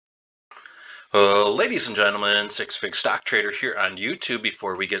Ladies and gentlemen, Six Fig Stock Trader here on YouTube.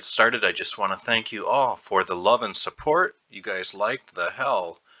 Before we get started, I just want to thank you all for the love and support. You guys liked the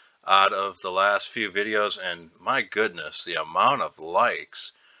hell out of the last few videos, and my goodness, the amount of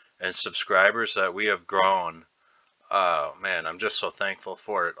likes and subscribers that we have grown. Oh man, I'm just so thankful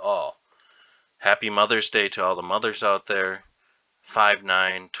for it all. Happy Mother's Day to all the mothers out there.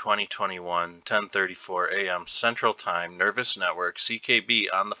 5/9/2021, 10:34 a.m. Central Time, Nervous Network,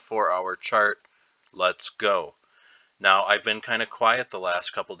 CKB on the 4-hour chart. Let's go. Now, I've been kind of quiet the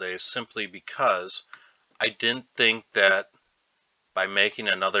last couple days simply because I didn't think that by making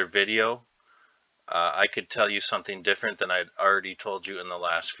another video, I could tell you something different than I'd already told you in the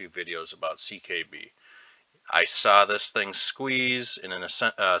last few videos about CKB. I saw this thing squeeze in a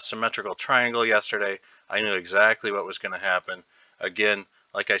symmetrical triangle yesterday. I knew exactly what was going to happen. Again,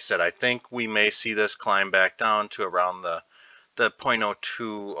 like I said, I think we may see this climb back down to around the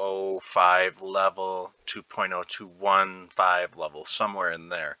 0.0205 level to 0.0215 level, somewhere in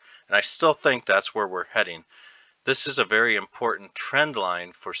there. And I still think that's where we're heading. This is a very important trend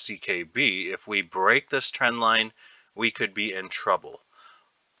line for CKB. If we break this trend line, we could be in trouble.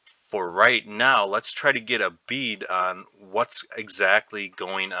 For right now, let's try to get a bead on what's exactly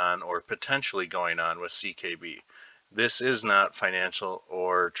going on or potentially going on with CKB. This is not financial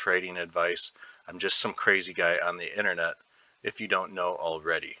or trading advice. I'm just some crazy guy on the internet, if you don't know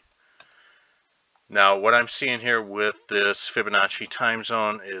already. Now, what I'm seeing here with this Fibonacci time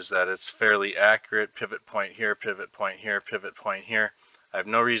zone is that it's fairly accurate. Pivot point here, pivot point here, pivot point here. I have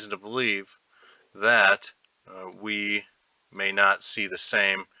no reason to believe that we may not see the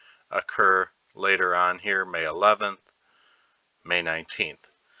same occur later on here, May 11th, May 19th.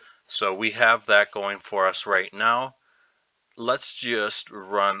 So we have that going for us right now. Let's just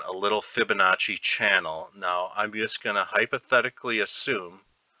run a little Fibonacci channel. Now, I'm just going to hypothetically assume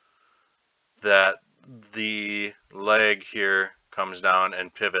that the leg here comes down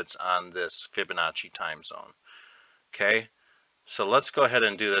and pivots on this Fibonacci time zone. Okay, so let's go ahead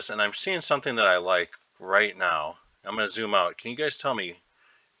and do this. And I'm seeing something that I like right now. I'm going to zoom out. Can you guys tell me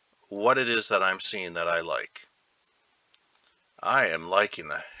what it is that I'm seeing that I like? I am liking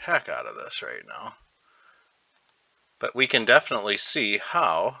the heck out of this right now. But we can definitely see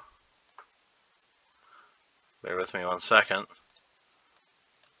how, bear with me one second,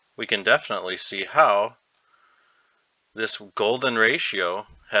 we can definitely see how this golden ratio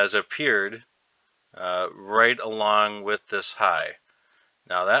has appeared right along with this high.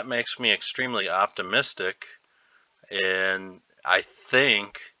 Now that makes me extremely optimistic, and I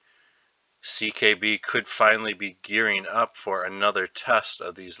think CKB could finally be gearing up for another test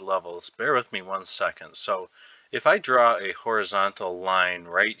of these levels. Bear with me one second. So if I draw a horizontal line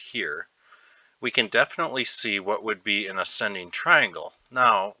right here, we can definitely see what would be an ascending triangle.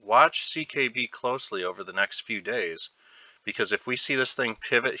 Now, watch CKB closely over the next few days, because if we see this thing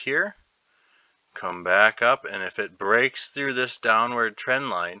pivot here, come back up, and if it breaks through this downward trend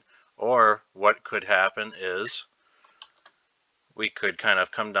line, or what could happen is we could kind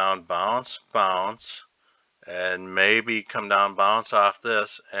of come down, bounce, bounce, and maybe come down, bounce off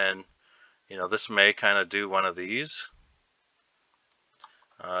this, and this may kind of do one of these.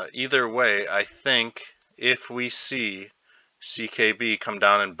 Either way, I think if we see CKB come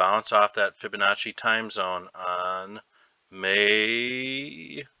down and bounce off that Fibonacci time zone on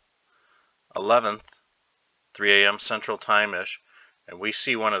May 11th, 3 a.m. Central Time-ish, and we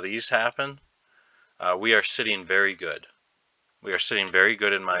see one of these happen, we are sitting very good. We are sitting very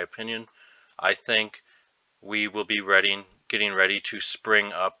good, in my opinion. I think we will be getting ready to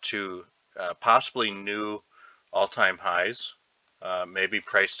spring up to possibly new all-time highs, maybe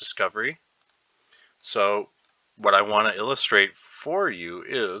price discovery. So what I want to illustrate for you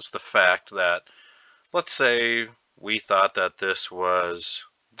is the fact that, let's say we thought that this was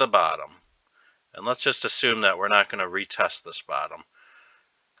the bottom, and let's just assume that we're not going to retest this bottom.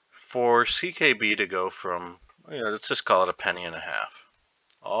 For CKB to go from, let's just call it a penny and a half,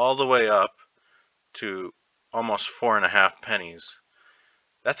 all the way up to almost 4.5 pennies,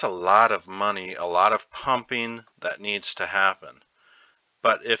 that's a lot of money, a lot of pumping that needs to happen.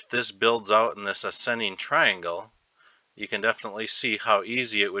 But if this builds out in this ascending triangle, you can definitely see how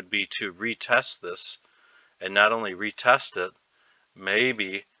easy it would be to retest this. And not only retest it,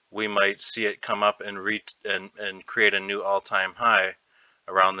 maybe we might see it come up and create a new all-time high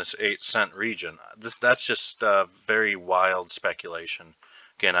around this 8-cent region. That's just very wild speculation.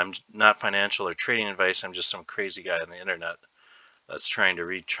 Again, I'm not financial or trading advice. I'm just some crazy guy on the internet that's trying to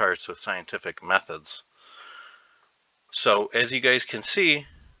read charts with scientific methods. So as you guys can see,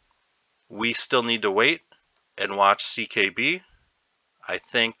 we still need to wait and watch CKB. I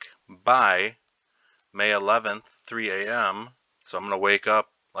think by May 11th, 3 a.m. So I'm going to wake up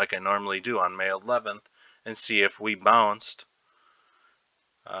like I normally do on May 11th and see if we bounced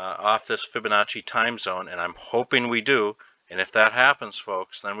off this Fibonacci time zone, and I'm hoping we do. And if that happens,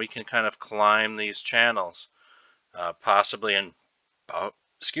 folks, then we can kind of climb these channels, possibly, and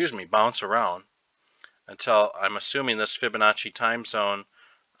bounce around until, I'm assuming, this Fibonacci time zone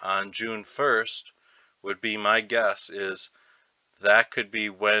on June 1st would be, my guess is that could be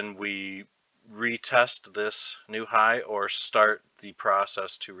when we retest this new high or start the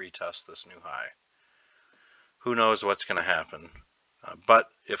process to retest this new high. Who knows what's going to happen? But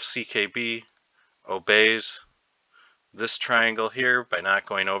if CKB obeys this triangle here by not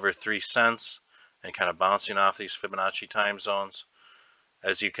going over 3 cents and kind of bouncing off these Fibonacci time zones,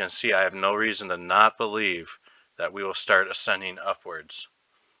 as you can see, I have no reason to not believe that we will start ascending upwards.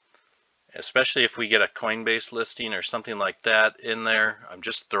 Especially if we get a Coinbase listing or something like that in there. I'm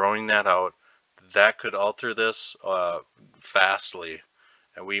just throwing that out. That could alter this vastly,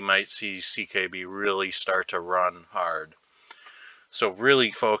 and we might see CKB really start to run hard. So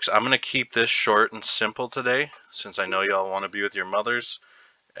really, folks, I'm going to keep this short and simple today, since I know y'all want to be with your mothers,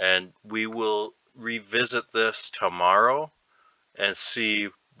 and we will revisit this tomorrow and see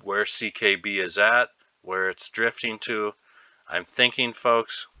where CKB is at, where it's drifting to. I'm thinking,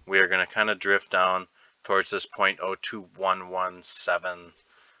 folks, we are going to kind of drift down towards this 0.02117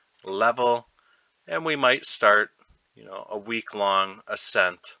 level, and we might start, a week-long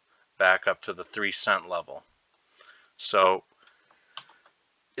ascent back up to the 3 cent level. So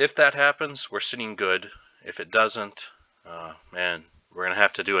if that happens, we're sitting good. If it doesn't, man, we're going to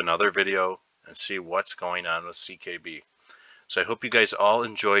have to do another video and see what's going on with CKB. So I hope you guys all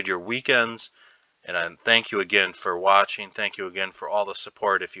enjoyed your weekends, and thank you again for watching. Thank you again for all the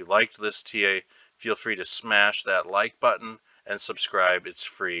support. If you liked this TA, feel free to smash that like button and subscribe. It's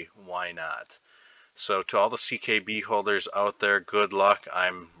free. Why not? So to all the CKB holders out there, good luck.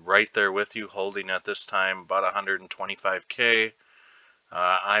 I'm right there with you, holding at this time about 125K.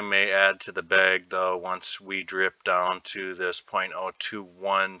 I may add to the bag, though, once we drip down to this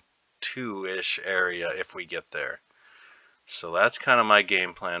 0.0212-ish area if we get there. So that's kind of my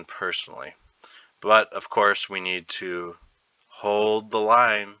game plan personally. But, of course, we need to hold the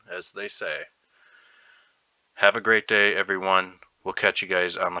line, as they say. Have a great day, everyone. We'll catch you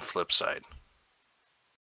guys on the flip side.